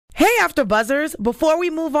Hey, After Buzzers. Before we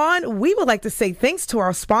move on, we would like to say thanks to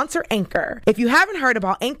our sponsor, Anchor. If you haven't heard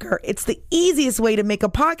about Anchor, it's the easiest way to make a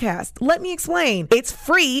podcast. Let me explain. It's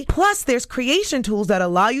free. Plus, there's creation tools that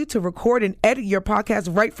allow you to record and edit your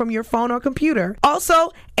podcast right from your phone or computer.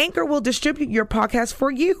 Also, Anchor will distribute your podcast for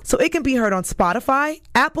you, so it can be heard on Spotify,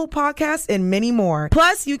 Apple Podcasts, and many more.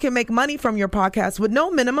 Plus, you can make money from your podcast with no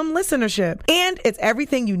minimum listenership. And it's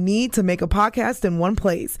everything you need to make a podcast in one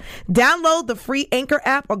place. Download the free Anchor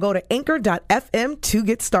app or go to anchor.fm to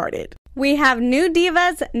get started. We have new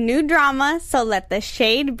divas, new drama, so let the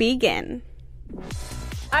shade begin.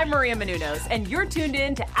 I'm Maria Menounos, and you're tuned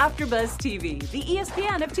in to AfterBuzz TV, the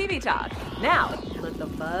ESPN of TV talk. Now, let the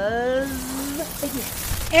buzz begin.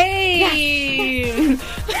 Hey! Total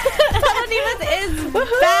Divas is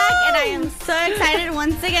back, and I am so excited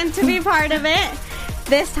once again to be part of it.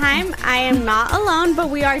 This time, I am not alone,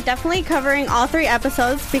 but we are definitely covering all 3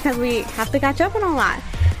 episodes because we have to catch up on a lot.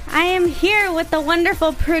 I am here with the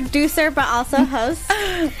wonderful producer, but also host,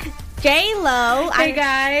 J-Lo. Hey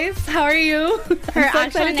guys, how are you? Her I'm so actual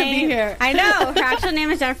excited name, to be here. I know. Her actual name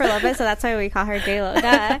is Jennifer Lopez, so that's why we call her J-Lo.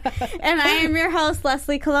 Duh. And I am your host,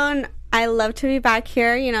 Leslie Colon. I love to be back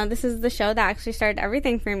here. You know, this is the show that actually started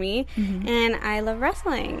everything for me, and I love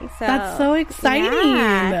wrestling. So that's so exciting.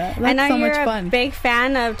 Yeah. That's I know so you're much fun. a big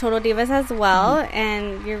fan of Total Divas as well,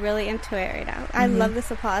 and you're really into it right now. I love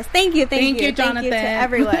this applause. Thank you, thank you, Jonathan. Thank you to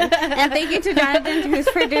everyone, and thank you to Jonathan who's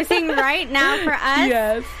producing right now for us.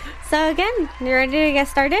 Yes. So again, you ready to get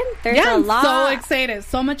started? There's a I'm lot. so excited.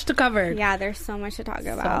 So much to cover. Yeah, there's so much to talk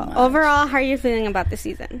about. much. Overall, how are you feeling about the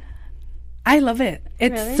season? I love it.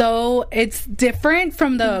 It's Really? it's different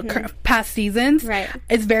from the past seasons. Right.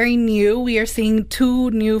 It's very new. We are seeing 2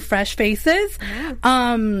 new fresh faces. Yeah.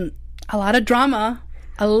 A lot of drama.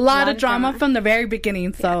 A lot of drama from the very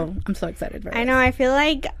beginning. So I'm so excited. I know. I feel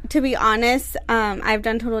like, to be honest, I've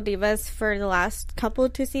done Total Divas for the last couple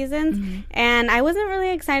 2 seasons, and I wasn't really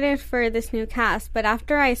excited for this new cast. But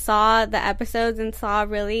after I saw the episodes and saw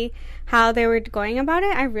really how they were going about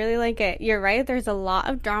it, I really like it. You're right. There's a lot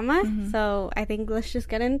of drama. So I think let's just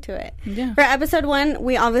get into it. Yeah. For episode 1,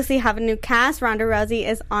 we obviously have a new cast. Ronda Rousey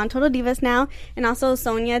is on Total Divas now, and also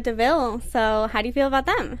Sonya Deville. So how do you feel about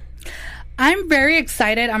them? I'm very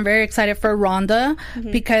excited. I'm very excited for Ronda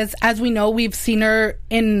because, as we know, we've seen her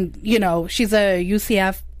in, she's a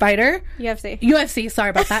UCF fighter. UFC, sorry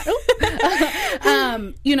about that.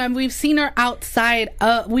 We've seen her outside.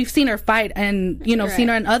 We've seen her fight and, seen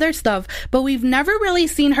her in other stuff, but we've never really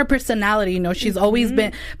seen her personality. She's always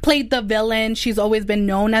been played the villain. She's always been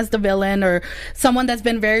known as the villain or someone that's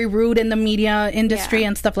been very rude in the media industry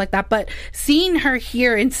and stuff like that. But seeing her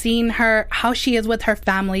here and seeing her, how she is with her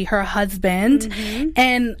family, her husband,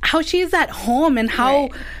 and how she is at home and how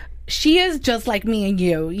she is just like me and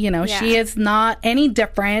you, she is not any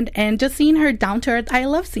different, and just seeing her down to earth, I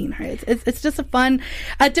love seeing her. It's just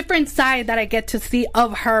a different side that I get to see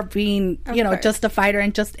of her being, just a fighter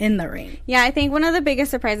and just in the ring. Yeah, I think one of the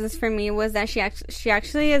biggest surprises for me was that she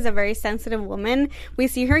actually is a very sensitive woman. We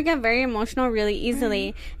see her get very emotional really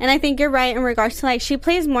easily, and I think you're right in regards to she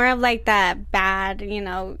plays more of that bad,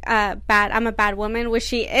 I'm a bad woman, which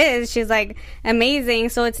she is. She's amazing.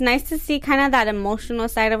 So it's nice to see kind of that emotional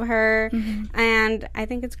side of her. And I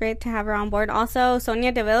think it's great to have her on board. Also,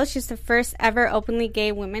 Sonya Deville, she's the first ever openly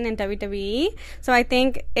gay woman in WWE, so I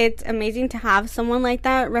think it's amazing to have someone like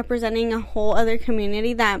that representing a whole other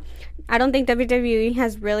community that I don't think WWE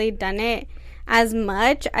has really done it as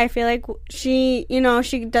much. I feel like she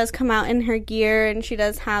does come out in her gear and she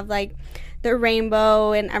does have the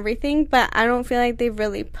rainbow and everything, but I don't feel like they've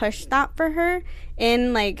really pushed that for her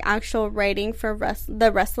in actual writing for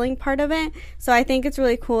the wrestling part of it. So I think it's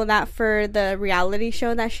really cool that for the reality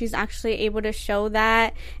show that she's actually able to show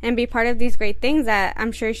that and be part of these great things that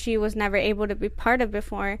I'm sure she was never able to be part of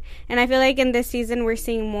before. And I feel like in this season we're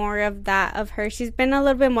seeing more of that of her. She's been a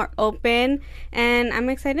little bit more open, and I'm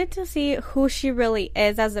excited to see who she really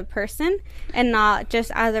is as a person and not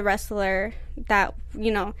just as a wrestler that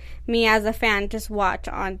me as a fan just watch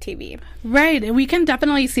on TV. Right, and we can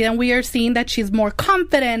definitely see, and we are seeing that she's more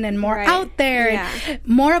confident and more out there, and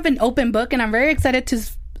more of an open book. And I'm very excited to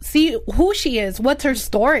see who she is, what's her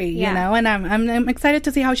story, and I'm excited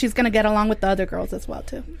to see how she's gonna get along with the other girls as well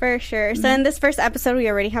too. For sure. So in this first episode, we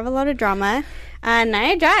already have a lot of drama.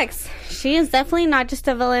 Nia Jax, she is definitely not just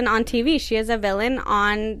a villain on TV. She is a villain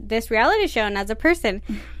on this reality show and as a person.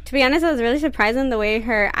 To be honest, I was really surprised in the way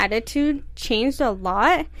her attitude changed a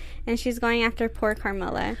lot, and she's going after poor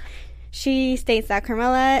Carmella. She states that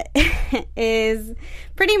Carmella is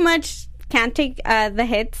pretty much can't take the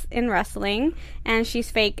hits in wrestling, and she's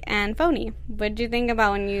fake and phony. What did you think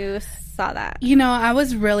about when you saw that? You know, I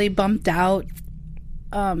was really bummed out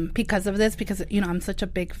because of this, because, you know, I'm such a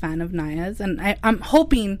big fan of Naya's, and I'm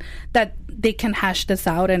hoping that they can hash this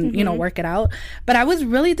out and, you know, work it out. But I was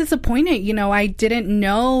really disappointed. You know, I didn't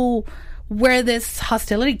know where this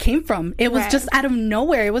hostility came from. It was just out of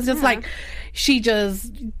nowhere. It was just like, she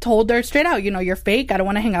just told her straight out, you know, you're fake. I don't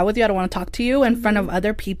want to hang out with you. I don't want to talk to you in front of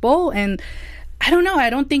other people. And I don't know. I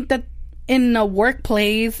don't think that in a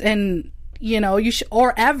workplace and, you know, you should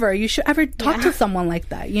ever talk to someone like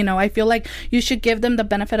that. You know, I feel like you should give them the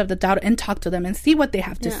benefit of the doubt and talk to them and see what they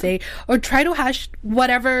have to say, or try to hash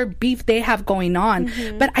whatever beef they have going on.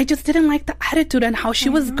 But I just didn't like the attitude and how she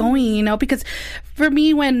was going, you know, because for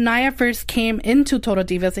me, when Naya first came into Total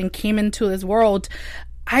Divas and came into this world,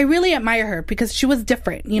 I really admire her because she was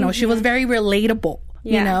different. You know, she was very relatable,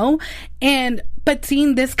 you know, but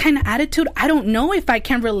seeing this kind of attitude, I don't know if I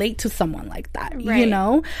can relate to someone like that, you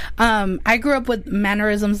know? I grew up with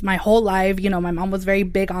mannerisms my whole life. You know, my mom was very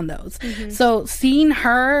big on those. So seeing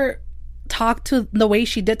her talk to the way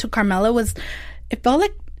she did to Carmella it felt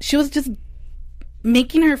like she was just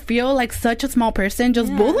making her feel like such a small person,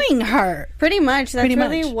 just bullying her. Pretty much. That's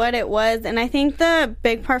really what it was. And I think the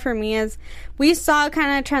big part for me is we saw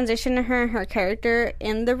kind of transition her character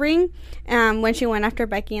in the ring when she went after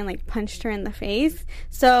Becky and like punched her in the face.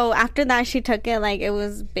 So after that, she took it like it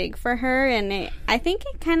was big for her, and I think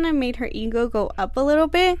it kind of made her ego go up a little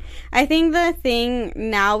bit. I think the thing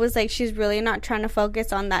now is like she's really not trying to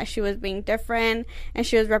focus on that she was being different and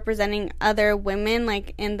she was representing other women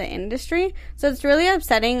like in the industry. So it's really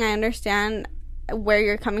upsetting. I understand where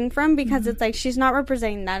you're coming from, because it's like she's not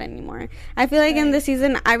representing that anymore. I feel like in this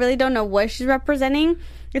season, I really don't know what she's representing.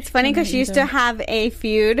 It's funny because she used to have a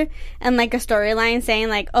feud and like a storyline saying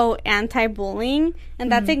like, oh, anti-bullying,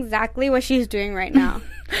 and that's exactly what she's doing right now.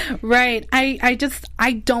 Right.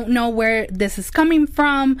 I don't know where this is coming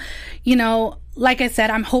from. You know, like I said,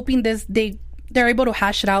 I'm hoping they're able to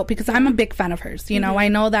hash it out, because I'm a big fan of hers. You know, I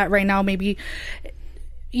know that right now maybe,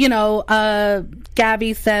 you know,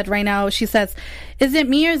 Gabby said right now, she says, is it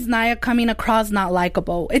me or is Naya coming across not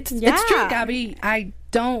likable? It's true, Gabby.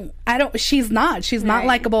 She's not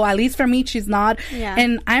likable. At least for me, she's not.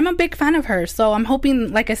 And I'm a big fan of her. So I'm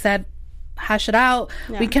hoping, like I said, hash it out.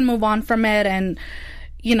 We can move on from it, and,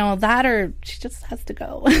 you know, that, or she just has to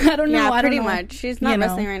go. I don't know. Yeah, pretty much. She's not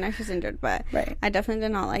wrestling right now. She's injured, but I definitely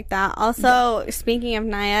did not like that. Also, speaking of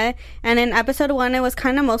Naya, and in episode 1, it was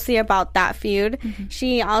kind of mostly about that feud.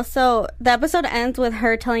 The episode ends with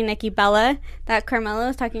her telling Nikki Bella that Carmella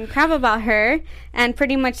was talking crap about her and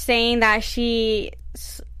pretty much saying that she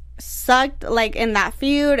sucked like in that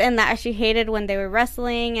feud, and that she hated when they were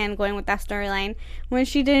wrestling and going with that storyline, when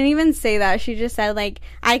she didn't even say that. She just said like,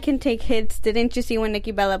 I can take hits. Didn't you see when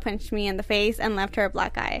Nikki Bella punched me in the face and left her a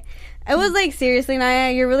black eye? It was like, seriously,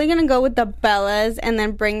 Naya, you're really gonna go with the Bellas and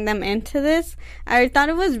then bring them into this? I thought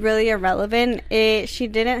it was really irrelevant. She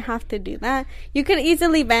didn't have to do that. You could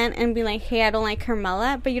easily vent and be like, hey, I don't like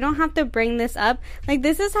Carmella, but you don't have to bring this up. Like,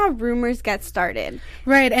 this is how rumors get started.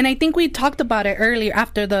 Right, and I think we talked about it earlier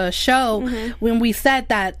after the show when we said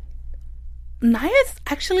that Naya's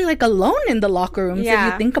actually like alone in the locker rooms, if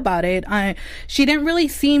you think about it. She didn't really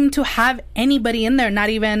seem to have anybody in there, not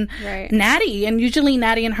even Natty. And usually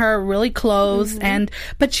Natty and her are really close,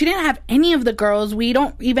 but she didn't have any of the girls. We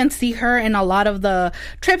don't even see her in a lot of the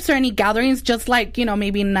trips or any gatherings, just like, you know,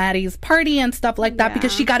 maybe Natty's party and stuff like that,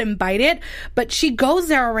 because she got invited. But she goes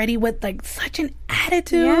there already with like such an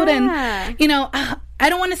attitude, and, you know, I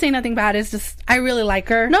don't want to say nothing bad. It's just, I really like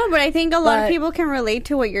her. No, but I think a lot of people can relate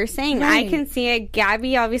to what you're saying. I can see it.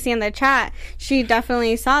 Gabby, obviously, in the chat, she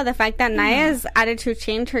definitely saw the fact that Naya's attitude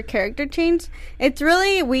changed, her character changed. It's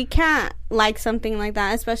really, we can't like something like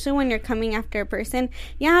that, especially when you're coming after a person.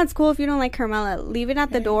 Yeah, it's cool if you don't like Carmella. Leave it at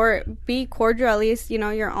the door. Be cordial, at least. You know,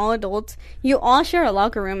 you're all adults. You all share a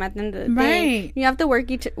locker room at the end of the day. You have to work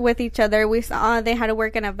with each other. We saw they had to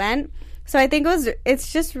work an event. So I think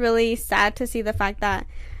it's just really sad to see the fact that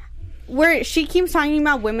she keeps talking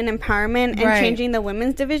about women empowerment and changing the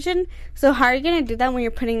women's division. So how are you going to do that when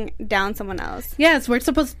you're putting down someone else? Yes,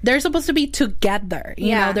 they're supposed to be together.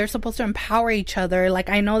 You know, they're supposed to empower each other. Like,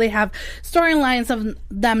 I know they have storylines of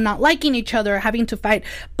them not liking each other, having to fight,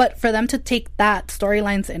 but for them to take that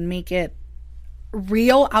storylines and make it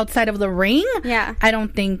real outside of the ring, I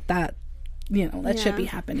don't think that that should be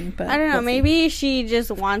happening. But I don't know. Maybe she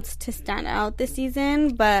just wants to stand out this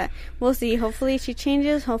season, but we'll see. Hopefully she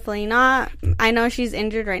changes. Hopefully not. I know she's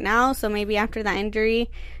injured right now, so maybe after that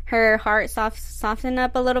injury, her heart soften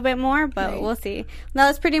up a little bit more, but we'll see. That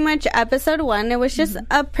was pretty much episode 1. It was just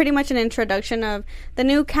pretty much an introduction of the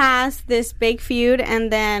new cast, this big feud,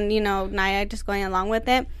 and then, Naya just going along with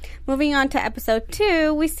it. Moving on to episode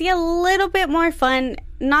 2, we see a little bit more fun.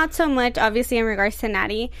 Not so much, obviously, in regards to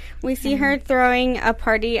Natty. We see her throwing a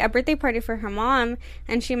birthday party for her mom,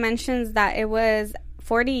 and she mentions that it was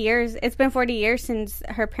 40 years. It's been 40 years since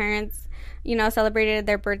her parents celebrated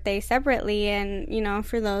their birthday separately. And,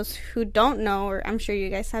 for those who don't know, or I'm sure you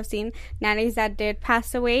guys have seen, Natty's dad did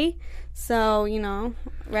pass away. So,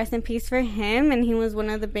 rest in peace for him. And he was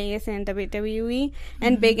one of the biggest in WWE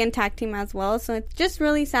and big in tag team as well. So it's just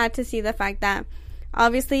really sad to see the fact that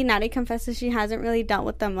obviously Natty confesses she hasn't really dealt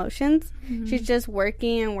with the emotions. She's just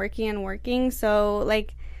working and working and working. So,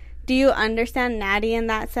 do you understand Natty in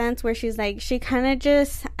that sense where she's she kind of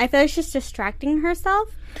just, I feel like she's distracting herself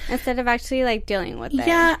instead of actually dealing with it?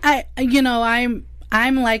 Yeah,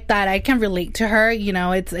 I'm like that. I can relate to her.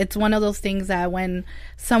 It's one of those things that when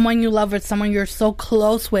someone you love or someone you're so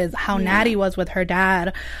close with, how Natty was with her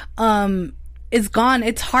dad, is gone,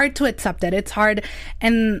 it's hard to accept it. It's hard.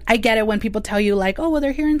 And I get it when people tell you oh, well,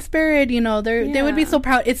 they're here in spirit, they would be so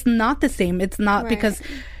proud. It's not the same. It's not because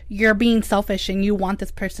you're being selfish and you want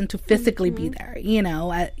this person to physically be there,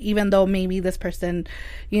 even though maybe this person,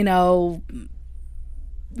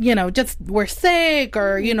 just we're sick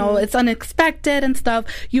or, it's unexpected and stuff.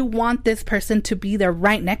 You want this person to be there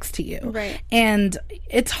right next to you. Right. And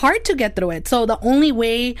it's hard to get through it. So the only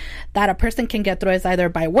way that a person can get through is either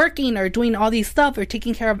by working or doing all these stuff or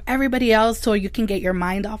taking care of everybody else so you can get your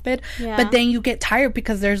mind off it. Yeah. But then you get tired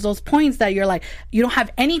because there's those points that you're you don't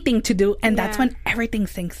have anything to do. And that's when everything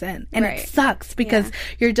sinks in. And it sucks because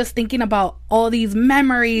you're just thinking about all these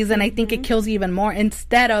memories. And I think it kills you even more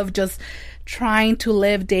instead of just trying to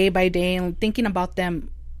live day by day and thinking about them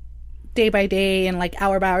day by day and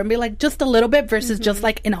hour by hour and be just a little bit versus just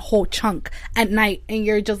in a whole chunk at night and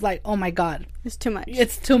you're just oh my god, it's too much.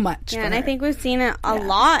 It's too much. Yeah, and I think we've seen it a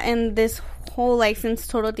lot in this whole since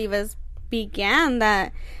Total Divas began,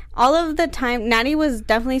 that all of the time Natty was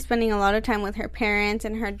definitely spending a lot of time with her parents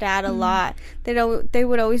and her dad a lot. They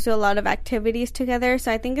would always do a lot of activities together,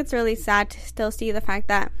 so I think it's really sad to still see the fact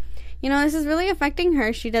that this is really affecting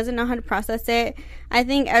her. She doesn't know how to process it. I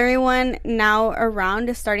think everyone now around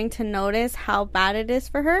is starting to notice how bad it is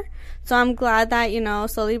for her. So I'm glad that,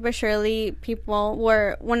 slowly but surely people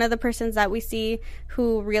were one of the persons that we see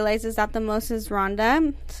who realizes that the most is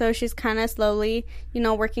Rhonda. So she's kind of slowly,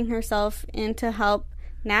 working herself in to help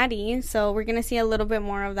Natty. So we're going to see a little bit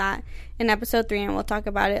more of that in episode 3, and we'll talk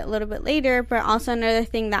about it a little bit later. But also another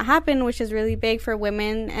thing that happened, which is really big for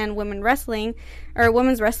women and women's wrestling,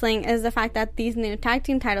 is the fact that these new tag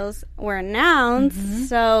team titles were announced.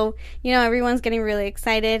 So, everyone's getting really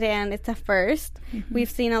excited, and it's a first. We've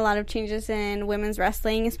seen a lot of changes in women's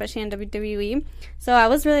wrestling, especially in WWE. So I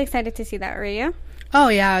was really excited to see that. Were you? Oh,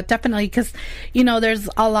 yeah, definitely. Because, there's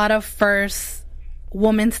a lot of first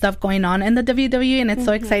woman stuff going on in the WWE, and it's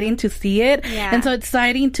so exciting to see it. And so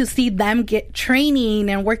exciting to see them get training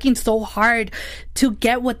and working so hard to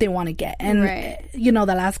get what they want to get. And the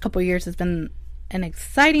last couple of years has been an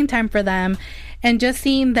exciting time for them, and just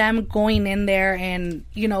seeing them going in there and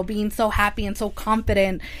being so happy and so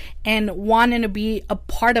confident and wanting to be a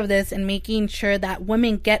part of this and making sure that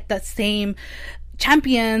women get the same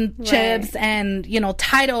championships and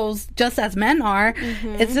titles just as men are.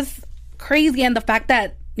 It's just crazy. And the fact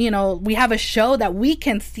that we have a show that we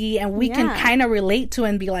can see and we can kind of relate to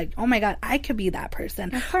and be oh my god, I could be that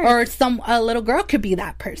person, or a little girl could be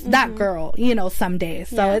that person, that girl, someday.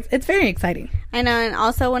 So it's very exciting. I know. And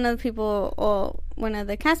also one of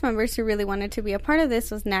the cast members who really wanted to be a part of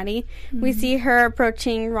this was Natty. We see her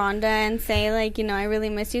approaching Rhonda and say I really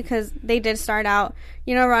miss you, because they did start out,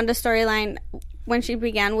 Rhonda's storyline when she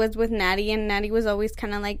began was with Natty, and Natty was always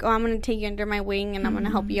kind of oh, I'm going to take you under my wing and I'm going to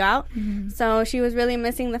help you out. So she was really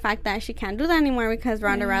missing the fact that she can't do that anymore because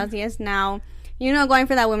Ronda Rousey is now, going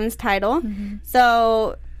for that women's title.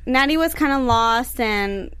 So Natty was kind of lost,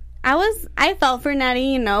 and I felt for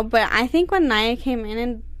Natty, but I think when Nia came in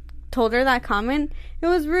and told her that comment, it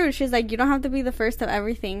was rude. She's you don't have to be the first of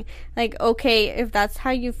everything. Okay, if that's how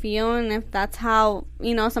you feel and if that's how,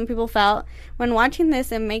 some people felt when watching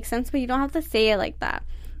this, it makes sense, but you don't have to say it like that.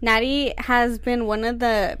 Natty has been one of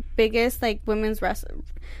the biggest, women's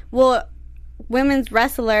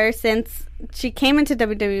wrestlers since she came into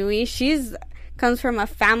WWE. She's comes from a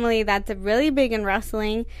family that's really big in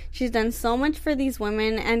wrestling. She's done so much for these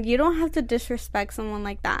women, and you don't have to disrespect someone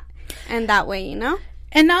like that and that way, you know?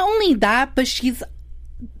 And not only that, but she's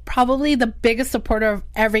probably the biggest supporter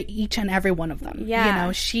of each and every one of them. Yeah. You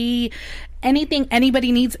know, anything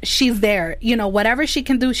anybody needs, she's there. You know, whatever she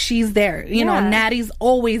can do, she's there. You know, Natty's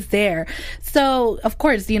always there. So, of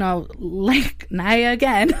course, you know, like Nia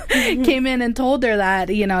again came in and told her that,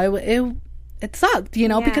 you know, it sucked, you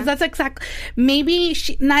know, because that's maybe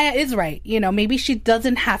Nia is right. You know, maybe she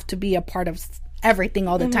doesn't have to be a part of everything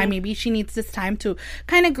all the time. Maybe she needs this time to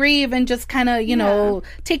kind of grieve and just kind of, you know,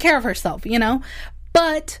 take care of herself, you know.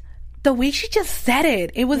 But the way she just said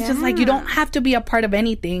it was just like, you don't have to be a part of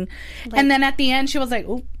anything. Like, and then at the end, she was like,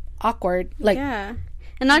 "Ooh, awkward." Like, yeah.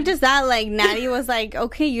 And not just that, like, Natty was like,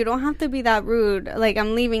 okay, you don't have to be that rude. Like,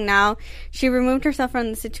 I'm leaving now. She removed herself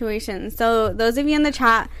from the situation. So, those of you in the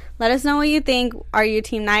chat, let us know what you think. Are you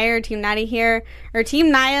Team Nia or Team Natty here? Or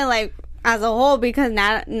Team Nia, like, as a whole? Because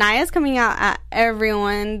Nia's coming out at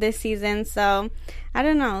everyone this season. So, I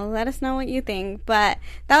don't know. Let us know what you think. But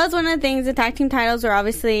that was one of the things. The tag team titles were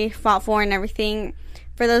obviously fought for and everything.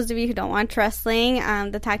 For those of you who don't watch wrestling,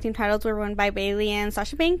 the tag team titles were won by Bayley and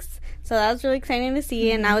Sasha Banks. So that was really exciting to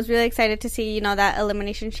see. And I was really excited to see, you know, that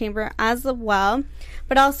Elimination Chamber as well.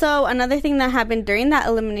 But also, another thing that happened during that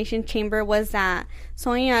Elimination Chamber was that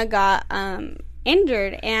Sonya got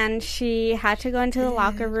injured. And she had to go into the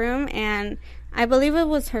locker room. And I believe it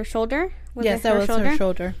was her shoulder. Yes, that was her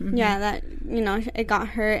shoulder. Mm-hmm. Yeah, that, you know, it got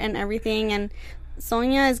hurt and everything. And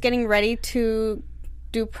Sonya is getting ready to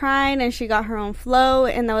do Pride, and she got her own float,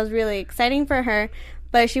 and that was really exciting for her.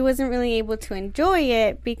 But she wasn't really able to enjoy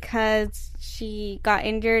it because she got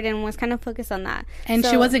injured and was kind of focused on that. And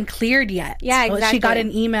she wasn't cleared yet. Yeah, exactly. She got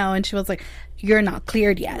an email, and she was like, "You're not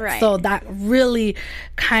cleared yet." Right. So that really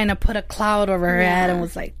kind of put a cloud over her head and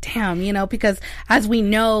was like, damn, you know, because as we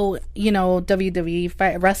know, you know,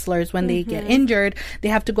 WWE wrestlers, when they get injured, they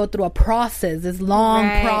have to go through a process, this long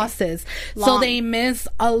process. So they miss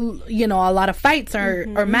a lot of fights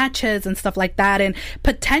or matches and stuff like that, and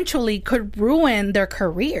potentially could ruin their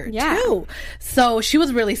career too. So she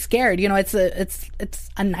was really scared. You know, it's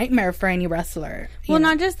a nightmare for any wrestler. Well,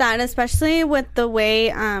 not just that, especially with the way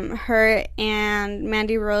her and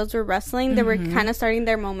Mandy Rose were wrestling, they were kind of starting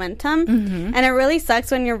their momentum. And it really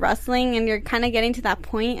sucks when you're wrestling and you're kind of getting to that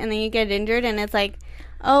point and then you get injured and it's like,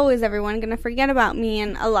 oh, is everyone going to forget about me?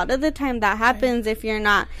 And a lot of the time that happens if you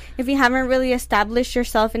haven't really established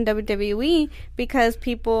yourself in WWE, because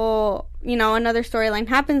people, you know, another storyline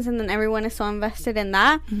happens and then everyone is so invested in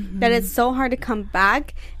that that it's so hard to come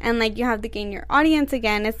back and like you have to gain your audience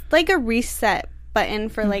again. It's like a reset button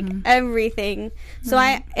for like everything. So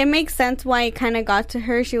it makes sense why it kind of got to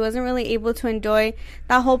her. She wasn't really able to enjoy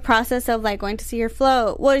that whole process of like going to see her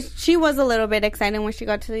float. Well, she was a little bit excited when she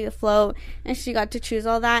got to see the float and she got to choose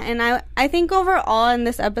all that. And I think overall in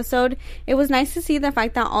this episode, it was nice to see the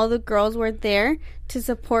fact that all the girls were there to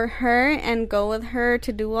support her and go with her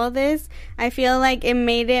to do all this. I feel like it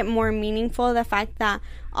made it more meaningful, the fact that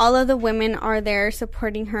all of the women are there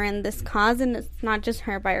supporting her in this cause, and it's not just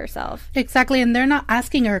her by herself. Exactly, and they're not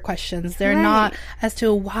asking her questions. They're not as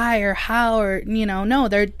to why or how or, you know, no,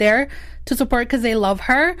 they're there to support because they love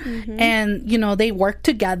her, and, you know, they work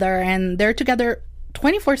together, and they're together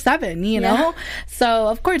 24/7, you know? So,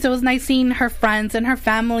 of course, it was nice seeing her friends and her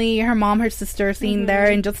family, her mom, her sister, seeing there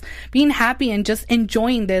and just being happy and just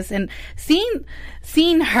enjoying this, and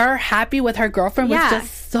seeing her happy with her girlfriend was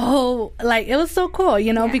just so, like, it was so cool,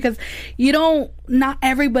 you know, because not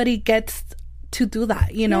everybody gets to do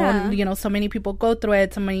that, you know, and, you know, so many people go through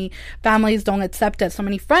it, so many families don't accept it, so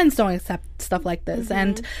many friends don't accept stuff like this,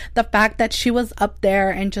 and the fact that she was up there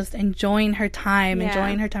and just enjoying her time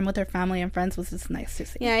with her family and friends was just nice to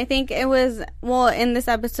see. Yeah, I think it was, well, in this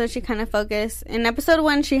episode, she kind of focused, in episode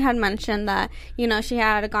 1, she had mentioned that, you know, she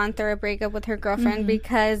had gone through a breakup with her girlfriend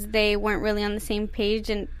because they weren't really on the same page,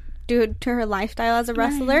 and due to her lifestyle as a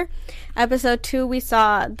wrestler. Episode 2, we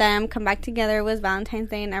saw them come back together. It was Valentine's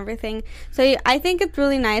Day and everything. So I think it's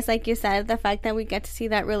really nice, like you said, the fact that we get to see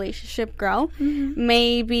that relationship grow.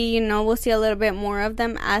 Maybe, you know, we'll see a little bit more of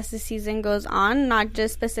them as the season goes on, not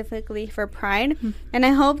just specifically for Pride. And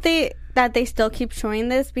I hope that they still keep showing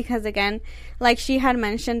this, because again, like she had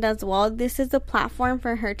mentioned as well, this is a platform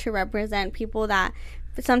for her to represent people that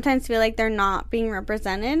sometimes feel like they're not being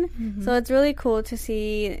represented. So it's really cool to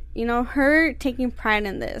see, you know, her taking pride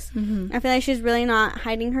in this. I feel like she's really not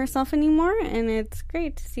hiding herself anymore, and it's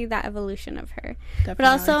great to see that elution of her. Definitely. But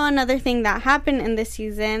also another thing that happened in this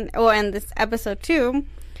season, or in this episode 2,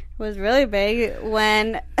 was really big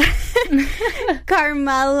when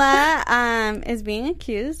Carmella is being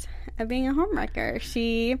accused of being a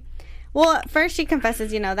homewrecker. Well, first she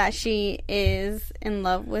confesses, that she is in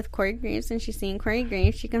love with Corey Graves and she's seeing Corey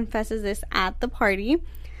Graves. She confesses this at the party.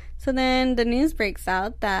 So then the news breaks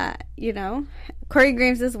out that, Corey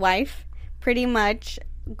Graves' wife pretty much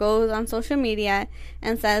goes on social media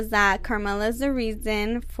and says that Carmela is the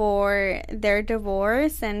reason for their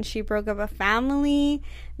divorce and she broke up a family.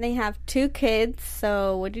 They have 2 kids.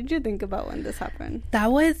 So what did you think about when this happened?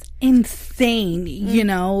 That was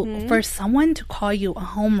insane, for someone to call you a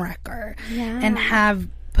homewrecker and have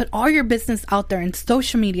put all your business out there in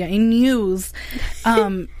social media, in news.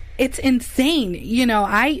 It's insane.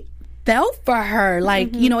 I felt for her.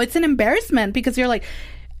 Like, it's an embarrassment because you're like,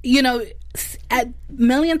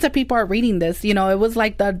 millions of people are reading this. It was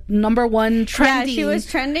like the number one trending. Yeah, she was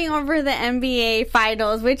trending over the NBA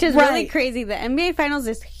finals, which is really crazy. The NBA finals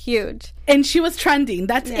is huge. And she was trending.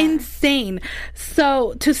 That's insane.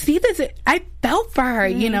 So to see this, I felt for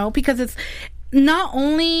her, because it's not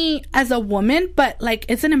only as a woman, but like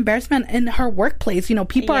it's an embarrassment in her workplace.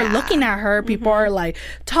 People are looking at her. People are like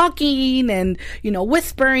talking and,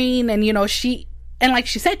 whispering and, and like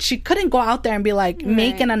she said, she couldn't go out there and be like,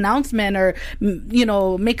 make an announcement or,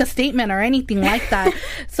 make a statement or anything like that.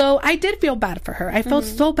 So I did feel bad for her. I felt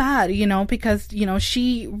so bad, because,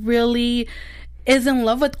 she really is in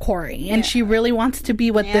love with Corey and she really wants to be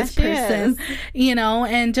with this person,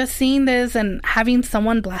 and just seeing this and having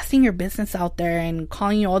someone blasting your business out there and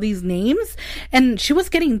calling you all these names. And she was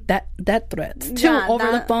getting death threats too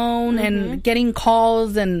over the phone and getting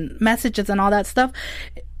calls and messages and all that stuff.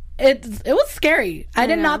 It was scary. I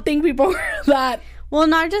did not think people were that. Well,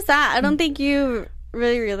 not just that. I don't think you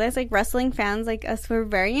really realize, like, wrestling fans like us were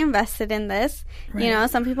very invested in this. Right.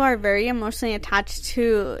 Some people are very emotionally attached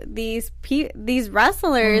to these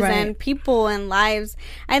wrestlers and people and lives.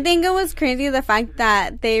 I think it was crazy the fact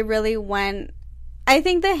that they really went. I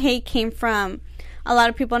think the hate came from a lot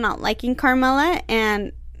of people not liking Carmela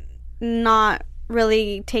and not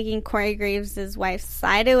really taking Corey Graves' wife's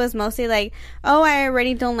side. It was mostly like, oh, I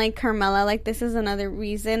already don't like Carmela. Like, this is another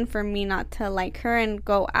reason for me not to like her and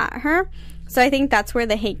go at her. So I think that's where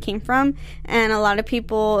the hate came from. And a lot of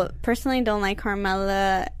people personally don't like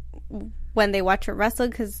Carmela when they watch her wrestle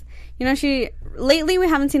because, lately we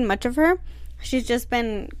haven't seen much of her. She's just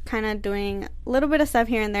been kind of doing a little bit of stuff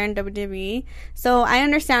here and there in WWE. So I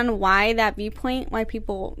understand why that viewpoint, why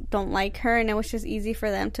people don't like her, and it was just easy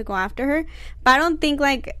for them to go after her. But I don't think,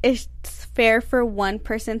 like, it's fair for one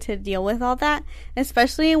person to deal with all that,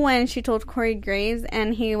 especially when she told Corey Graves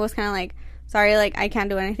and he was kind of like, sorry, like, I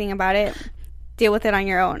can't do anything about it. Deal with it on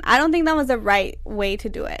your own. I don't think that was the right way to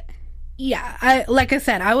do it. Yeah, like I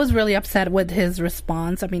said, I was really upset with his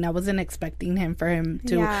response. I mean, I wasn't expecting him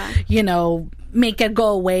to, make it go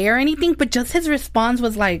away or anything. But just his response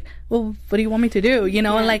was like, well, what do you want me to do?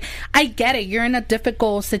 And like, I get it. You're in a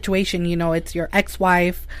difficult situation. It's your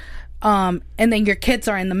ex-wife. And then your kids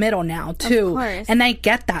are in the middle now, too. Of course. And I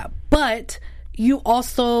get that. But you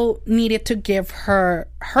also needed to give her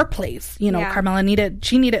place. Carmela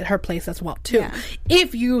needed her place as well, too. Yeah.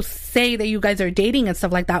 If you say that you guys are dating and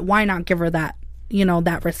stuff like that, why not give her that,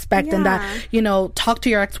 that respect and that, talk to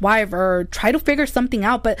your ex-wife or try to figure something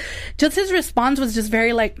out. But just his response was just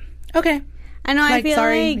very like, okay. I know, like, I feel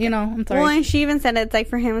sorry, like, I'm sorry. Well, and she even said it's like,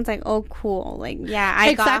 for him, it's like, oh, cool. Like, yeah,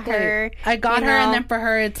 I got her. I got her, and then for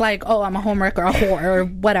her, it's like, oh, I'm a homewrecker, a whore, or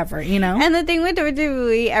whatever, And the thing with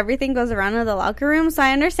WWE, everything goes around in the locker room, so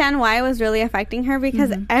I understand why it was really affecting her,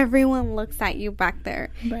 because everyone looks at you back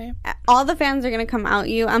there. Right. All the fans are going to come out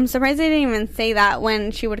you. I'm surprised they didn't even say that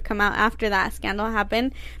when she would come out after that scandal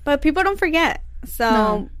happened, but people don't forget.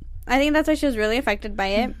 So I think that's why she was really affected by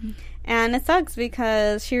it. And it sucks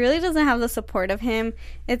because she really doesn't have the support of him.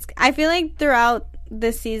 I feel like throughout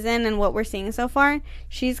this season and what we're seeing so far,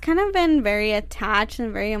 she's kind of been very attached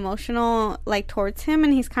and very emotional, like, towards him,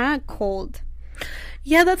 and he's kind of cold.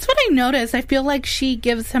 Yeah, that's what I noticed. I feel like she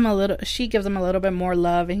gives him a little bit more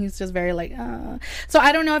love, and he's just very like, So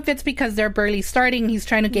I don't know if it's because they're barely starting. He's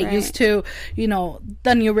trying to get used to,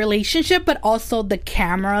 the new relationship, but also the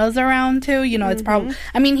cameras around too. It's probably,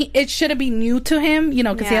 I mean, it shouldn't be new to him,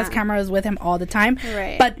 because he has cameras with him all the time.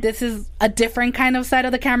 Right. But this is a different kind of side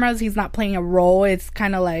of the cameras. He's not playing a role. It's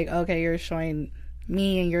kind of like, okay, you're showing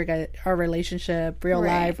me and our relationship, real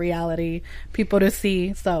life, reality, people to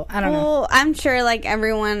see. So I don't know. Well, I'm sure, like,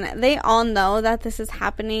 everyone, they all know that this is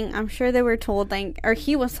happening. I'm sure they were told, like, or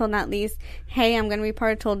he was told at least, hey, I'm gonna be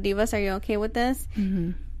part of Told Divas. Are you okay with this?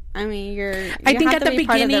 I mean, I think at the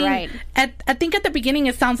beginning, I think at the beginning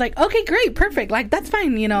it sounds like, okay, great, perfect, like, that's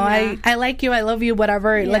fine, I like you, I love you,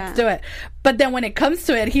 whatever, let's do it. But then when it comes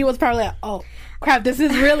to it, he was probably like, oh, crap, this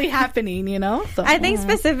is really happening, So I think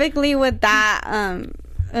specifically with that,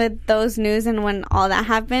 with those news and when all that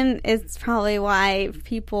happened, it's probably why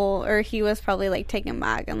he was probably like taken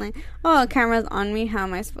back and like, oh, camera's on me, how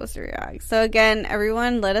am I supposed to react? So again,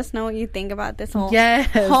 everyone, let us know what you think about this whole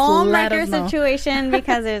homewrecker situation,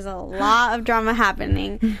 because there's a lot of drama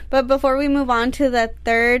happening. But before we move on to the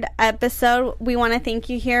third episode, we want to thank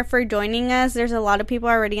you here for joining us. There's a lot of people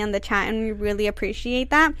already in the chat, and we really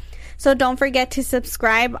appreciate that. So don't forget to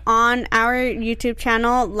subscribe on our YouTube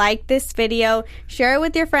channel, like this video, share it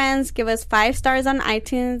with your friends, give us 5 stars on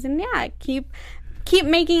iTunes, and yeah, keep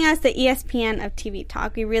making us the ESPN of TV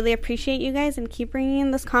talk. We really appreciate you guys, and keep bringing in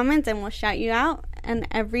those comments, and we'll shout you out. And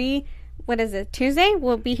Tuesday?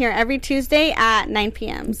 We'll be here every Tuesday at 9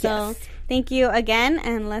 p.m. Yes. So thank you again,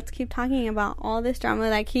 and let's keep talking about all this drama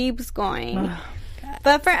that keeps going.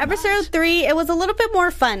 But for episode 3, it was a little bit more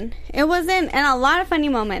fun. It wasn't, and a lot of funny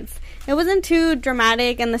moments. It wasn't too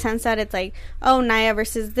dramatic in the sense that it's like, oh, Naya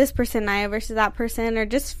versus this person, Naya versus that person, or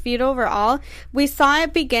just feud overall. We saw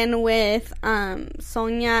it begin with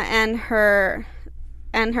Sonia and her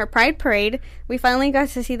Pride Parade. We finally got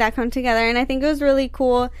to see that come together, and I think it was really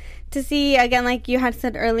cool to see, again, like you had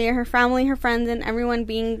said earlier, her family, her friends, and everyone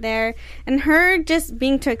being there, and her just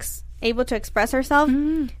being able to express herself,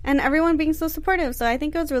 and everyone being so supportive. So I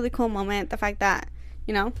think it was a really cool moment, the fact that,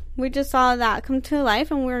 we just saw that come to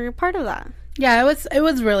life, and we're a part of that. Yeah, it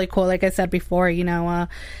was really cool. Like I said before,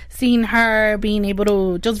 seeing her being able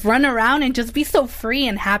to just run around and just be so free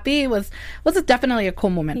and happy was definitely a cool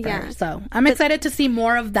moment for her. So I'm excited to see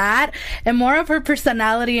more of that and more of her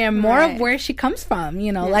personality and more of where she comes from.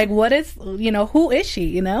 Like what is, who is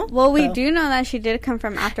she? Well, we do know that she did come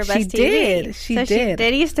from AfterBuzz TV. She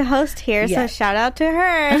did used to host here. Yes. So shout out to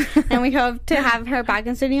her, and we hope to have her back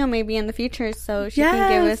in studio maybe in the future, so she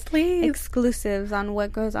can give us exclusives on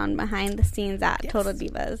what goes on behind the scenes at Total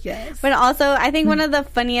Divas. Yes. But also, I think one of the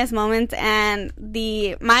funniest moments and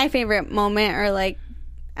my favorite moment, or like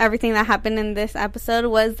everything that happened in this episode,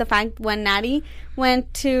 was the fact when Natty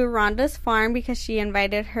went to Rhonda's farm because she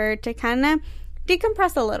invited her to kind of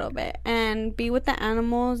decompress a little bit and be with the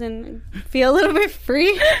animals and feel a little bit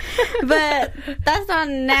free. But that's not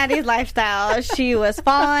Natty's lifestyle. She was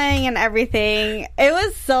falling and everything. It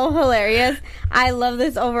was so hilarious. I love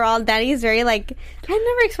this overall. Natty's very I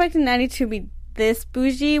never expected Natty to be this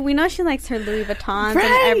bougie. We know she likes her Louis Vuittons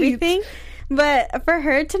and everything, but for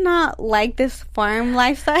her to not like this farm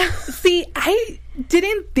lifestyle. See, I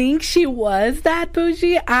didn't think she was that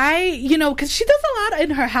bougie. Because she does a lot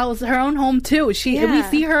in her house, her own home too. We see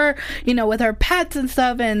her, with her pets and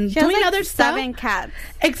stuff, and she doing has other stuff. 7 cats.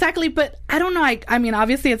 Exactly, but I don't know. I mean,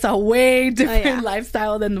 obviously it's a way different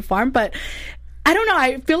lifestyle than the farm, but I don't know.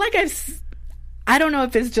 I feel like I don't know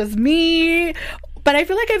if it's just me, but I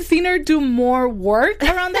feel like I've seen her do more work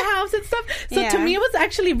around the house and stuff. So to me, it was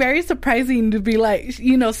actually very surprising to be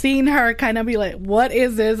seeing her kind of be like, what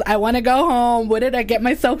is this? I want to go home. What did I get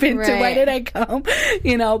myself into? Right. Why did I come?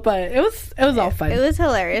 But it was all fun. It was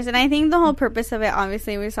hilarious. And I think the whole purpose of it,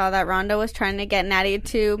 obviously, we saw that Rhonda was trying to get Natty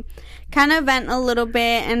to kind of vent a little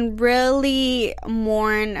bit and really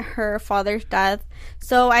mourn her father's death.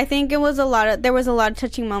 So I think there was a lot of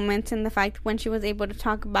touching moments in the fact when she was able to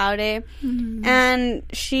talk about it. Mm-hmm. And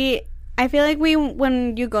I feel like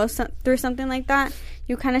when you go through something like that,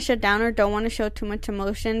 you kind of shut down or don't want to show too much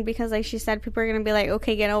emotion, because like she said, people are going to be like,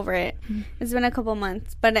 okay, get over it. Mm-hmm. It's been a couple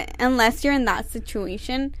months. But unless you're in that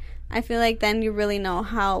situation, I feel like then you really know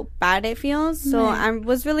how bad it feels. So I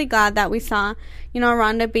was really glad that we saw,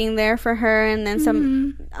 Rhonda being there for her, and then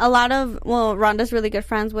Rhonda's really good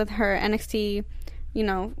friends with her NXT,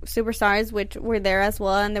 superstars, which were there as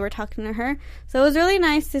well, and they were talking to her. So it was really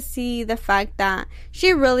nice to see the fact that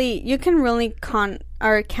you can really count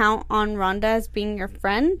on Rhonda as being your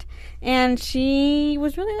friend, and she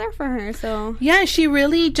was really there for her. So yeah, she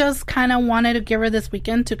really just kind of wanted to give her this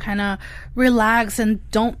weekend to kind of relax and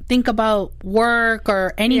don't think about work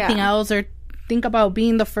or anything else, or think about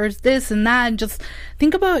being the first this and that, and just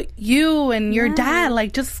think about you and your dad.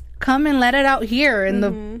 Like, just come and let it out here in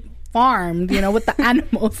the farm, with the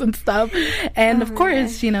animals and stuff. And of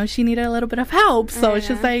course, she needed a little bit of help, so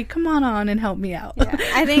she's like, come on and help me out.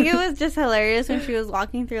 I think it was just hilarious when she was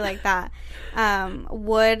walking through like that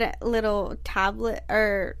wood little tablet,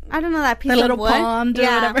 or I don't know, that piece of wood pond or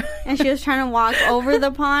whatever. And she was trying to walk over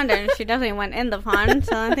the pond, and she definitely went in the pond.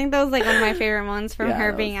 So I think that was like one of my favorite moments from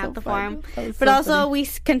her being at the farm. But also we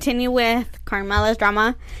continue with Carmela's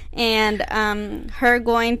drama, and her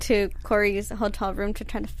going to Corey's hotel room to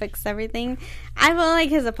try to fix fix everything. I felt like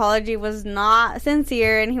his apology was not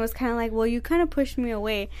sincere, and he was kind of like, well, you kind of pushed me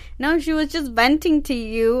away. No, she was just venting to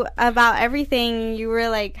you about everything. You were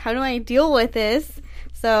like, how do I deal with this?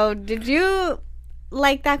 So did you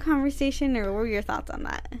like that conversation, or what were your thoughts on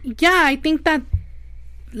that? Yeah, I think that,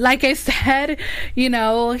 like I said, you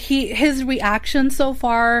know, his reactions so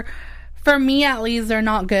far, for me at least, they're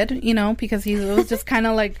not good, you know, because he was just kind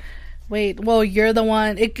of like, wait, well, you're the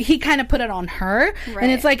one. He kind of put it on her. Right.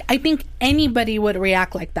 And it's like, I think anybody would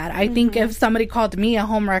react like that. I think if somebody called me a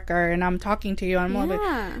homewrecker and I'm talking to you, I'm more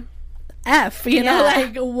like, F, you know,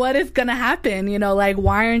 like, what is gonna happen? You know, like,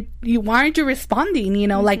 why aren't you responding? You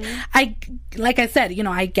know, like I said, you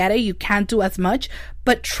know, I get it. You can't do as much,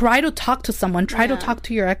 but try to talk to someone. Try to talk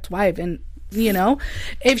to your ex-wife, and you know,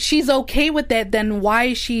 if she's okay with it, then why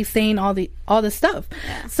is she saying all the stuff?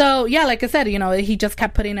 So yeah, like I said, you know, he just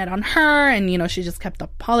kept putting it on her, and you know, she just kept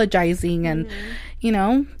apologizing, and you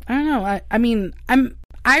know, I don't know. I mean,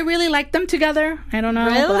 I really like them together. I don't know.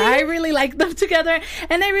 Really? But I really like them together.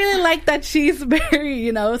 And I really like that she's very,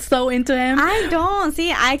 you know, so into him. I don't.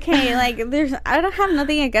 See, I can't. Like, I don't have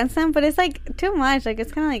nothing against him, but it's, like, too much. Like,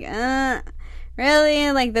 it's kind of like,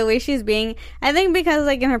 really? Like, the way she's being. I think because,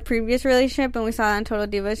 like, in her previous relationship, and we saw that on Total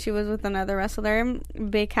Divas, she was with another wrestler,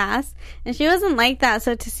 Big Cass. And she wasn't like that.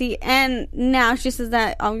 So to see, and now she says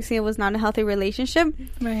that, obviously, it was not a healthy relationship.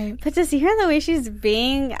 Right. But to see her the way she's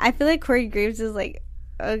being, I feel like Corey Graves is, like,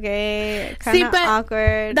 okay, kind of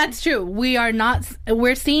awkward. That's true.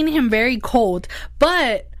 We're seeing him very cold,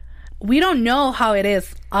 but we don't know how it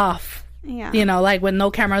is off. Yeah. You know, like when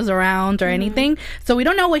no cameras around or anything. So we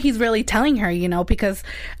don't know what he's really telling her, you know, because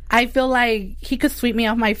I feel like he could sweep me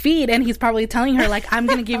off my feet, and he's probably telling her, like, I'm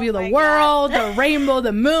going to give you the world, the rainbow,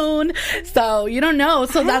 the moon. So you don't know.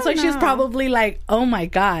 So that's why she's probably like, oh my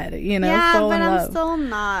God, you know, so in love. I'm still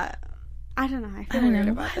not. I don't know. I feel weird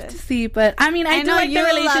about it. To see, but I mean, I do like the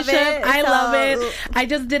relationship. I love it. I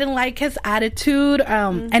just didn't like his attitude,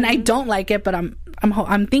 and I don't like it. But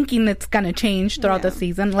I'm thinking it's gonna change throughout the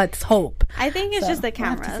season. Let's hope. I think it's just the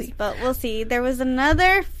cameras, but we'll see. There was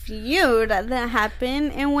another feud that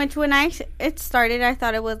happened in which when it started, I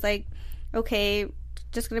thought it was like, okay,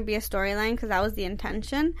 just gonna be a storyline because that was the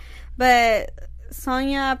intention, but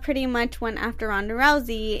Sonya pretty much went after Ronda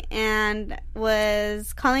Rousey and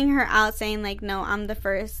was calling her out, saying like, no, I'm the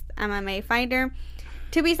first MMA fighter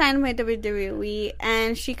to be signed by WWE,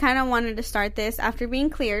 and she kind of wanted to start this after being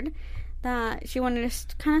cleared, that she wanted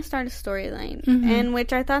to kind of start a storyline, and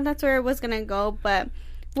which I thought that's where it was going to go, but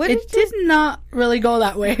it did not really go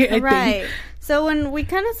that way, I think. So when we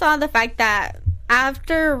kind of saw the fact that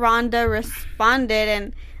after Ronda responded,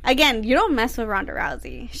 and again, you don't mess with Ronda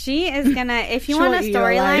Rousey. She is gonna, if you want a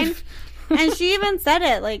storyline, and she even said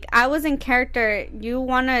it, like, I was in character. You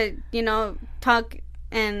want to, you know, talk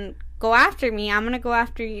and go after me, I'm gonna go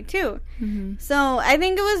after you too. So I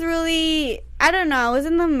think it was really, I don't know, I was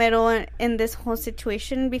in the middle in this whole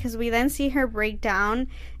situation, because we then see her break down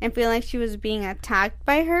and feel like she was being attacked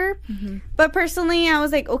by her. But personally, I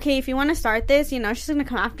was like, okay, if you want to start this, you know, she's gonna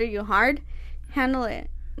come after you hard, handle it.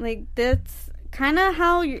 Like, that's kind of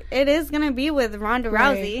how it is gonna be with Ronda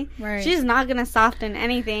Rousey. She's not gonna soften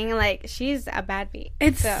anything. Like, she's a bad beat.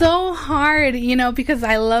 It's so hard, you know, because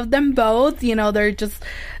I love them both. You know,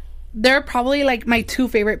 they're probably like my two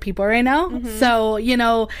favorite people right now. So, you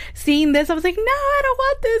know, seeing this, I was like, no, I don't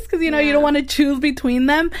want this, because, you know, you don't want to choose between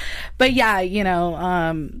them. But yeah, you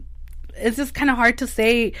know, it's just kind of hard to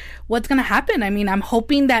say what's going to happen. I mean, I'm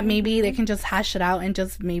hoping that maybe they can just hash it out, and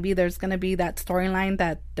just maybe there's going to be that storyline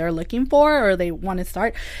that they're looking for, or they want to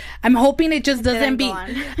start. I'm hoping it just doesn't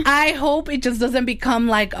I hope it just doesn't become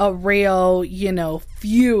like a real, you know,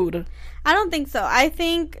 feud. I don't think so. I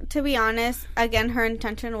think, to be honest, again, her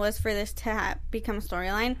intention was for this to become a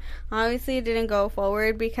storyline. Obviously, it didn't go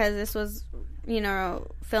forward because this was, you know,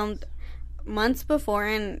 filmed months before,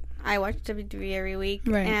 and I watch WWE every week,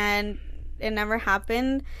 and it never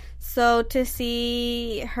happened. So to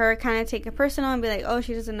see her kind of take it personal and be like, oh,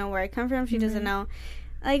 she doesn't know where I come from, she doesn't know,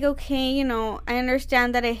 like, okay, you know, I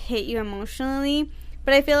understand that it hit you emotionally,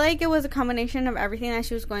 but I feel like it was a combination of everything that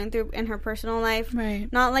she was going through in her personal life.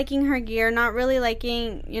 Not liking her gear, not really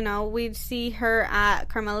liking, you know, we'd see her at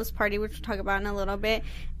Carmella's party, which we'll talk about in a little bit,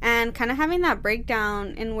 and kind of having that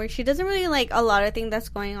breakdown in where she doesn't really like a lot of things that's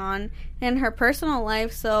going on in her personal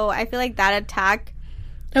life. So I feel like that attack,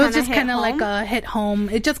 it was just kind of like a hit home.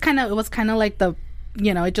 It was kind of like the,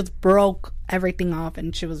 you know, it just broke everything off,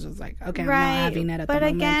 and she was just like, okay, I'm not having it at the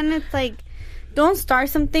moment. But again, it's like, don't start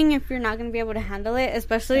something if you're not going to be able to handle it,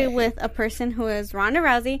 especially with a person who is Ronda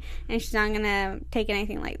Rousey, and she's not going to take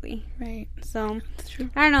anything lightly. Right. So,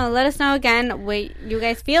 I don't know. Let us know again what you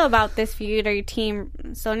guys feel about this feud. Are you team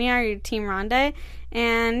Sonya or you team Ronda?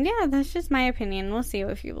 And yeah, that's just my opinion. We'll see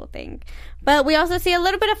what people think. But we also see a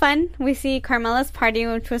little bit of fun. We see Carmella's party,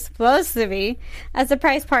 which was supposed to be a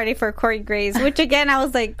surprise party for Corey Graves, which again, I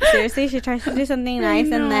was like, seriously, she tries to do something nice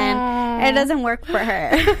and then it doesn't work for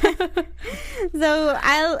her. So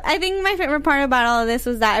I think my favorite part about all of this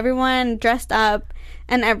was that everyone dressed up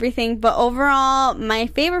and everything. But overall, my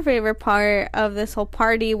favorite part of this whole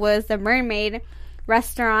party was the mermaid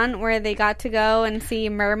restaurant where they got to go and see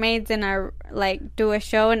mermaids and do a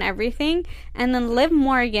show and everything. And then Liv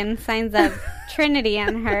Morgan signs up Trinity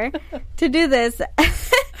and her to do this.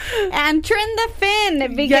 And Trin the Fin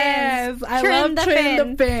begins. Yes, I love Trin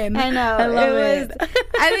the Fin. I know. I love it.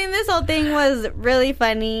 I think this whole thing was really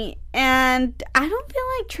funny. And I don't feel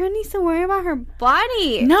like Trin needs to worry about her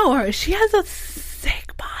body. No, she has a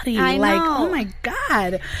sick body. I know. Oh my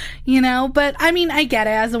God. But I mean, I get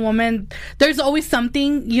it. As a woman, there's always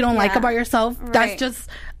something you don't like about yourself. Right. That's just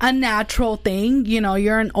a natural thing.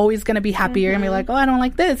 You're always going to be happy. You're going to be like, oh, I don't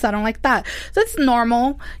like this. I don't like that. So it's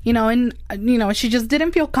normal, and, she just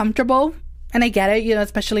didn't feel comfortable. And I get it,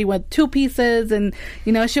 especially with two pieces and,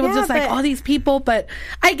 she was just like, all these people. But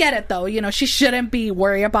I get it, though. She shouldn't be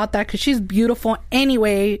worried about that because she's beautiful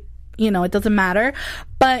anyway. It doesn't matter.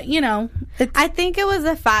 But, I think it was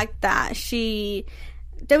the fact that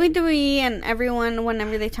WWE and everyone,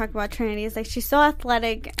 whenever they talk about Trinity, is like, she's so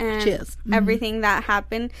athletic and she is. Everything that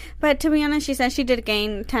happened. But to be honest, she said she did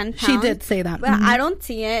gain 10 pounds. She did say that. But I don't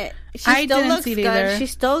see it. I still looks good. Either.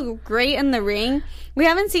 She's still great in the ring. We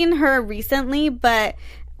haven't seen her recently, but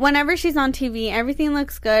whenever she's on TV, everything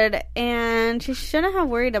looks good, and she shouldn't have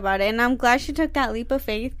worried about it. And I'm glad she took that leap of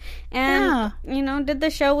faith and, did the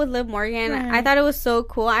show with Liv Morgan. Right. I thought it was so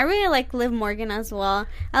cool. I really like Liv Morgan as well.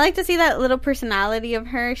 I like to see that little personality of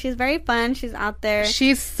her. She's very fun. She's out there.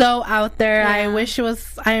 She's so out there. Yeah.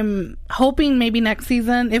 I'm hoping maybe next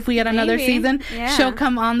season, if we get another season, she'll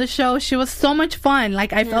come on the show. She was so much fun.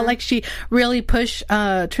 I felt like she really pushed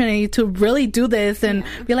Trinity to really do this and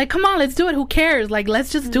be like, come on, let's do it. Who cares?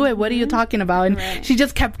 Let's just do it. What are you talking about? And she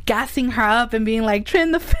just kept gassing her up and being like,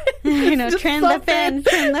 Trin the Fin. Trin the Fin.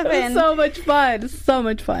 Trin the Fin. So much fun. So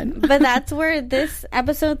much fun. But that's where this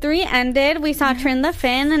episode 3 ended. We saw Trin the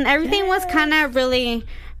Fin, and everything was kind of really,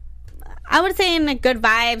 I would say, in a good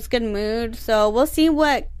vibes, good mood. So we'll see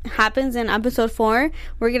what happens in episode 4.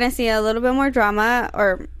 We're going to see a little bit more drama,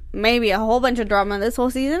 or maybe a whole bunch of drama this whole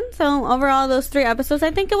season. So overall, those 3 episodes,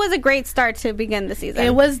 I think it was a great start to begin the season.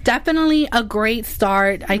 It was definitely a great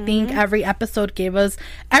start. I think every episode gave us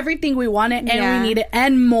everything we wanted and we needed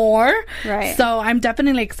and more. Right. So I'm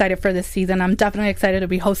definitely excited for this season. I'm definitely excited to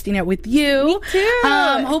be hosting it with you. Me too.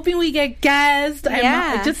 Hoping we get guests.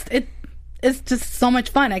 Yeah. It's just so much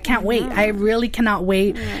fun. I can't wait. I really cannot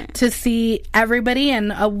wait to see everybody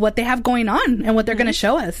and what they have going on and what they're going to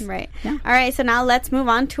show us. Right. Yeah. All right. So now let's move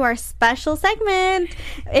on to our special segment.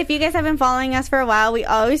 If you guys have been following us for a while, we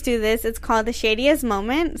always do this. It's called the Shadiest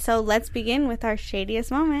Moment. So let's begin with our Shadiest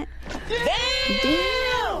Moment.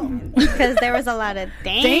 Damn! Because there was a lot of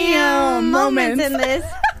damn moments in this.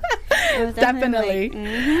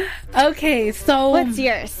 Definitely. Okay. So what's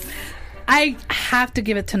yours? I have to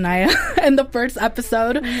give it to Nia. In the first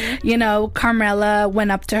episode, Carmella went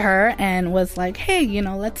up to her and was like, hey,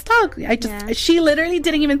 let's talk. She literally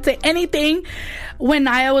didn't even say anything when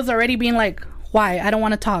Nia was already being like, why? I don't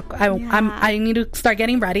want to talk. I need to start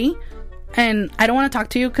getting ready. And I don't want to talk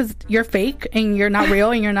to you because you're fake and you're not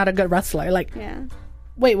real and you're not a good wrestler.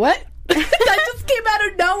 Wait, what? That just came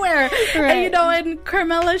out of nowhere. Right. And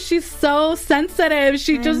Carmella, she's so sensitive.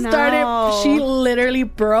 She she literally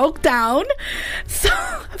broke down. So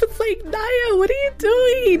I was like, Nia, what are you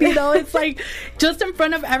doing? It's like just in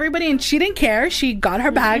front of everybody, and she didn't care. She got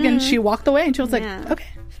her bag and she walked away, and she was like, okay.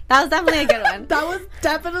 That was definitely a good one. That was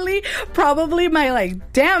definitely probably my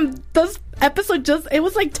damn, this episode it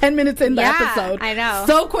was 10 minutes in the episode. I know.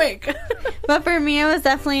 So quick. But for me, it was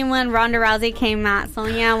definitely when Ronda Rousey came at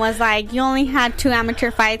Sonya and was like, you only had 2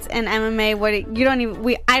 amateur fights in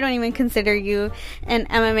MMA. I don't even consider you an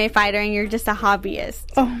MMA fighter, and you're just a hobbyist.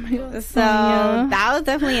 Oh my God. So that was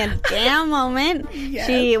definitely a damn moment. Yes.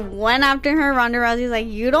 She went after her. Ronda Rousey's like,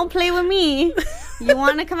 you don't play with me. You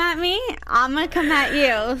want to come at me? I'm going to come at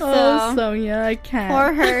you. So, Sonya, I can't.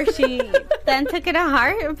 For her, she then took it to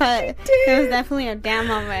heart, but it was definitely a damn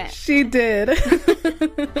moment. She did. Well,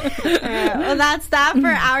 that's that for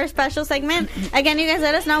our special segment. Again, you guys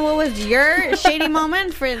let us know what was your shady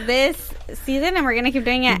moment for this season, and we're gonna keep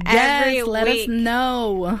doing it every week. Let us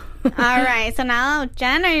know. All right, so now,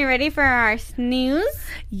 Jen, are you ready for our snooze?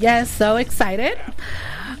 Yes, so excited.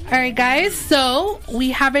 All right, guys, so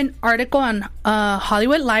we have an article on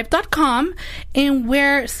HollywoodLive.com in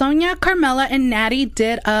where Sonia, Carmela, and Natty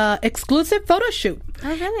did a exclusive photo shoot. Oh,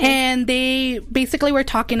 really? And they basically were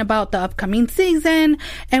talking about the upcoming season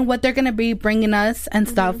and what they're going to be bringing us and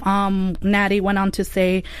stuff. Natty went on to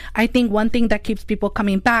say, I think one thing that keeps people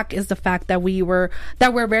coming back is the fact that we're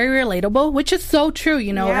very relatable, which is so true.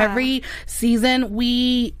 You know, every season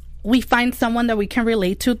we find someone that we can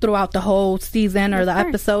relate to throughout the whole season or the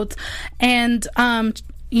episodes. And,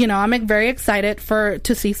 you know, I'm very excited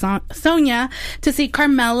to see Sonia, to see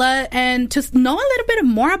Carmela, and to know a little bit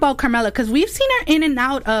more about Carmela, because we've seen her in and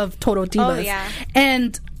out of Total Divas. Oh, yeah.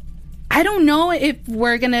 And I don't know if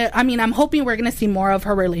we're going to, I'm hoping we're going to see more of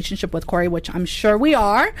her relationship with Corey, which I'm sure we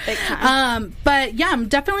are. Big time. But yeah, I'm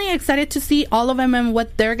definitely excited to see all of them and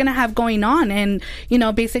what they're going to have going on. And, you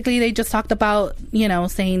know, basically they just talked about, you know,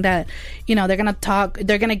 saying that, you know, they're going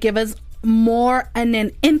to give us more an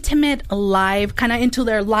intimate live kind of into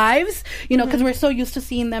their lives, you know, because we're so used to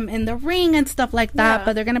seeing them in the ring and stuff like that,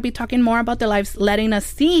 but they're going to be talking more about their lives, letting us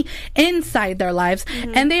see inside their lives.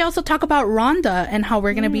 And they also talk about Rhonda and how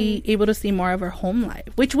we're going to be able to see more of her home life,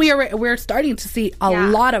 which we're starting to see a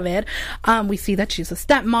lot of it. We see that she's a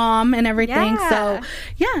stepmom and everything, so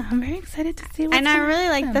yeah, I'm very excited to see what's and I really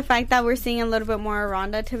like the fact that we're seeing a little bit more of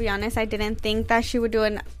Rhonda. To be honest, I didn't think that she would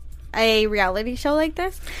do a reality show like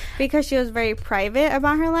this, because she was very private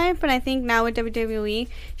about her life. But I think now with WWE,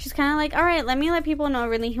 she's kind of like, all right, let me let people know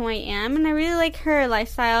really who I am. And I really like her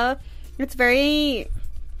lifestyle. It's very,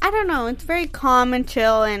 I don't know, it's very calm and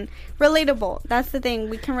chill and relatable. That's the thing,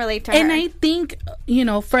 we can relate to her. And I think, you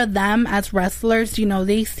know, for them as wrestlers, you know,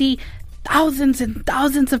 they see thousands and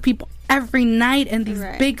thousands of people every night in these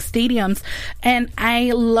big stadiums, and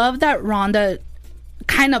I love that Rhonda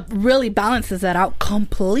kind of really balances that out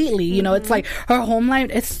completely. You know, it's like her home life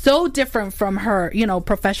is so different from her, you know,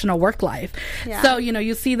 professional work life. So, you know,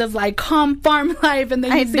 you see this like calm farm life, and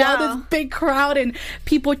then you see all this big crowd and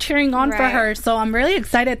people cheering on for her. So I'm really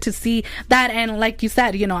excited to see that. And like you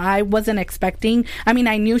said, you know, I wasn't expecting, I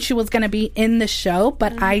knew she was going to be in the show,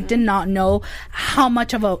 but I did not know how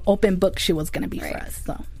much of an open book she was going to be for us.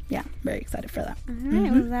 So yeah, very excited for that. All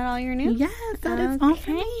right, was that all your news? Yes, that is all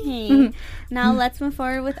for me. Now let's move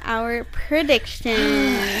forward with our predictions.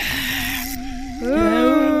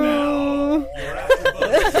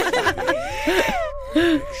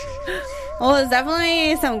 Well, there's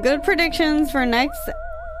definitely some good predictions for next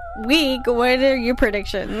week. What are your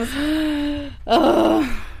predictions? I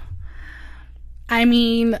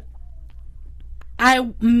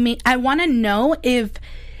want to know if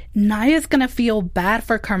Naya's gonna feel bad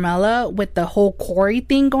for Carmela with the whole Corey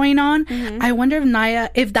thing going on. I wonder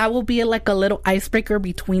if that will be like a little icebreaker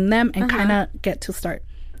between them and kind of get to start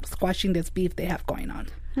squashing this beef they have going on.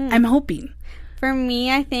 I'm hoping. For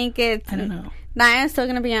me, I think I don't know. Naya's still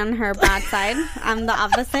going to be on her bad side. I'm the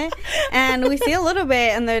opposite. And we see a little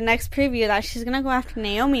bit in the next preview that she's going to go after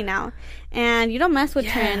Naomi now. And you don't mess with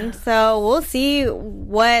Trin. So we'll see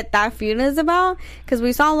what that feud is about. Because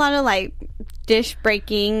we saw a lot of, like, dish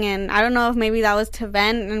breaking. And I don't know if maybe that was to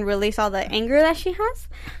vent and release all the anger that she has.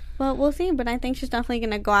 But we'll see. But I think she's definitely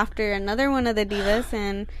going to go after another one of the divas.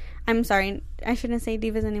 And I'm sorry, I shouldn't say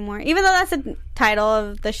divas anymore, even though that's the title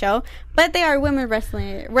of the show. But they are women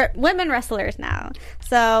wrestlers now.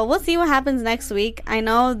 So we'll see what happens next week. I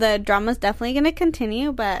know the drama's definitely going to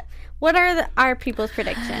continue, but what are our people's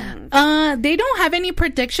predictions? They don't have any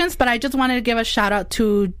predictions, but I just wanted to give a shout out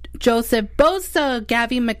to Joseph Bosa,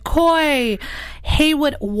 Gabby McCoy,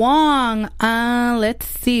 Haywood Wong. Let's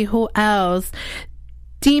see who else.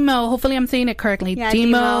 Demo, hopefully I'm saying it correctly. Yeah,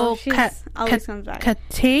 Demo always comes back.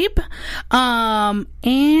 Katape.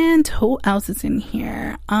 And who else is in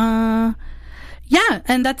here? Yeah,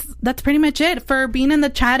 and that's pretty much it for being in the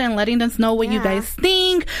chat and letting us know what you guys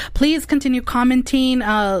think. Please continue commenting,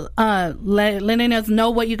 letting us know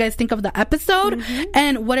what you guys think of the episode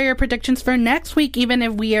and what are your predictions for next week. Even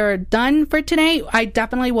if we are done for today, I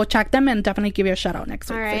definitely will check them and definitely give you a shout out next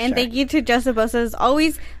week. All right, and thank you to Joseph Bosa, as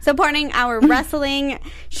always supporting our wrestling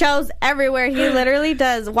shows everywhere. He literally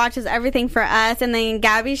watches everything for us. And then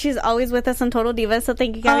Gabby, she's always with us on Total Divas, so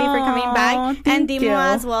thank you, Gabby, for coming back. And Demo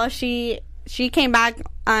as well. She came back.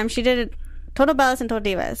 She did Total Bellas and Total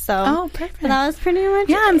Divas. So perfect. That was pretty much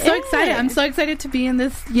I'm so excited. I'm so excited to be in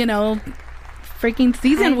this, freaking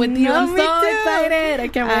season with you. I'm me so too. excited. I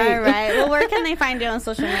can't wait. All right. Well, where can they find you on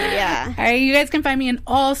social media? All right, you guys can find me in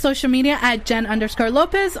all social media at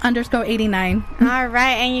Jen_Lopez_89. All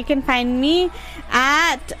right, and you can find me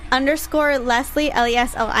at _Leslie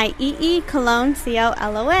LESLIEE Colon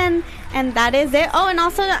COLON, and that is it. Oh, and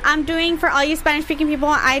also I'm doing, for all you Spanish speaking people,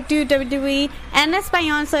 I do WWE en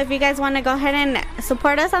Español. So if you guys want to go ahead and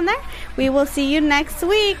support us on there, we will see you next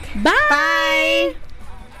week. Bye.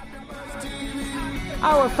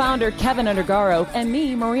 Our founder, Kevin Undergaro, and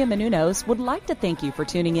me, Maria Menounos, would like to thank you for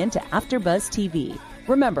tuning in to AfterBuzz TV.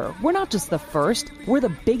 Remember, we're not just the first, we're the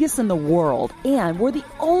biggest in the world, and we're the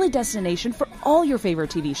only destination for all your favorite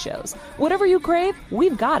TV shows. Whatever you crave,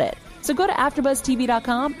 we've got it. So go to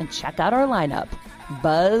AfterBuzzTV.com and check out our lineup.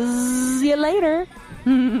 Buzz you later.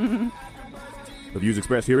 The views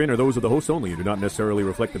expressed herein are those of the hosts only and do not necessarily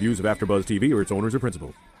reflect the views of AfterBuzz TV or its owners or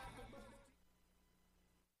principals.